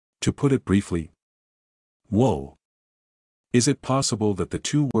To put it briefly. Whoa. Is it possible that the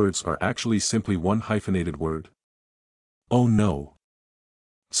two words are actually simply one hyphenated word? Oh no.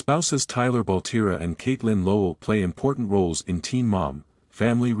 Spouses Tyler Baltierra and Catelynn Lowell play important roles in Teen Mom,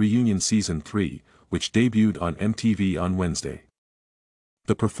 Family Reunion Season 3, which debuted on MTV on Wednesday.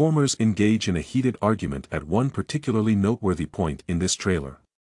 The performers engage in a heated argument at one particularly noteworthy point in this trailer.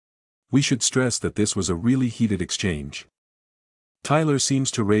 We should stress that this was a really heated exchange. Tyler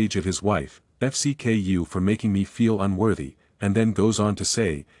seems to rage at his wife, FCKU, for making me feel unworthy, and then goes on to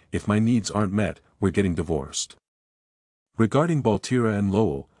say, if my needs aren't met, we're getting divorced. Regarding Baltierra and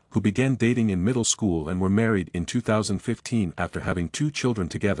Lowell, who began dating in middle school and were married in 2015 after having 2 children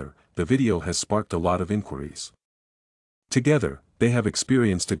together, the video has sparked a lot of inquiries. Together, they have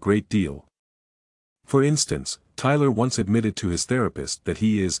experienced a great deal. For instance, Tyler once admitted to his therapist that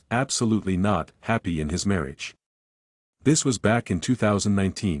he is absolutely not happy in his marriage. This was back in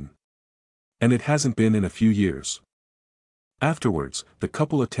 2019. And it hasn't been in a few years. Afterwards, the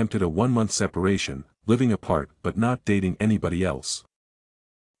couple attempted a 1-month separation, living apart but not dating anybody else.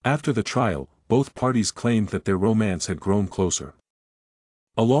 After the trial, both parties claimed that their romance had grown closer.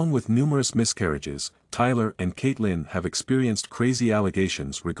 Along with numerous miscarriages, Tyler and Catelynn have experienced crazy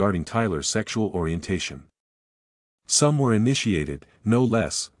allegations regarding Tyler's sexual orientation. Some were initiated, no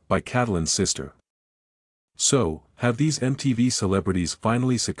less, by Catelynn's sister. So, have these MTV celebrities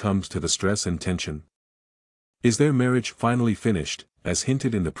finally succumbed to the stress and tension? Is their marriage finally finished, as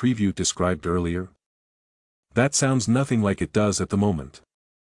hinted in the preview described earlier? That sounds nothing like it does at the moment.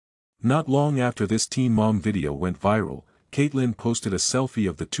 Not long after this Teen Mom video went viral, Catelynn posted a selfie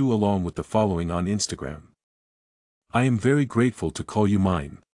of the two along with the following on Instagram. I am very grateful to call you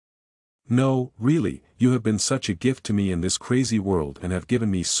mine. No, really, you have been such a gift to me in this crazy world and have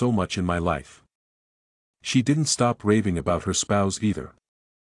given me so much in my life. She didn't stop raving about her spouse either.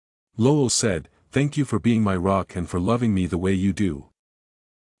 Lowell said, thank you for being my rock and for loving me the way you do.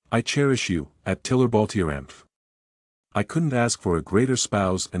 I cherish you, at Tyler Baltierra. I couldn't ask for a greater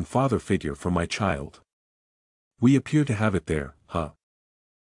spouse and father figure for my child. We appear to have it there, huh?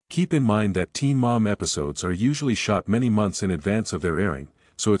 Keep in mind that Teen Mom episodes are usually shot many months in advance of their airing,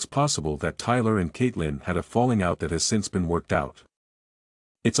 so it's possible that Tyler and Catelynn had a falling out that has since been worked out.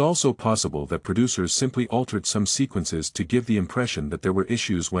 It's also possible that producers simply altered some sequences to give the impression that there were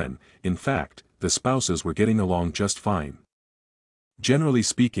issues when, in fact, the spouses were getting along just fine. Generally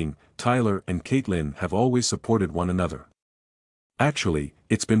speaking, Tyler and Catelynn have always supported one another. Actually,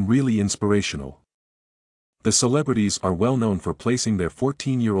 it's been really inspirational. The celebrities are well known for placing their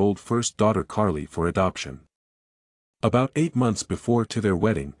 14-year-old first daughter Carly for adoption. About 8 months before to their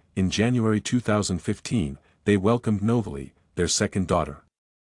wedding, in January 2015, they welcomed Noteworthy, their second daughter.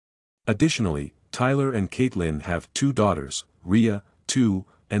 Additionally, Tyler and Catelynn have 2 daughters, Rhea, 2,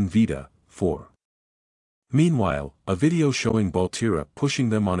 and Vida, 4. Meanwhile, a video showing Baltierra pushing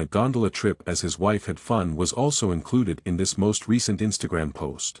them on a gondola trip as his wife had fun was also included in this most recent Instagram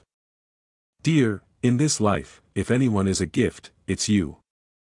post. Dear, in this life, if anyone is a gift, it's you.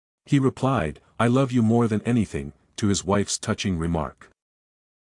 He replied, I love you more than anything, to his wife's touching remark.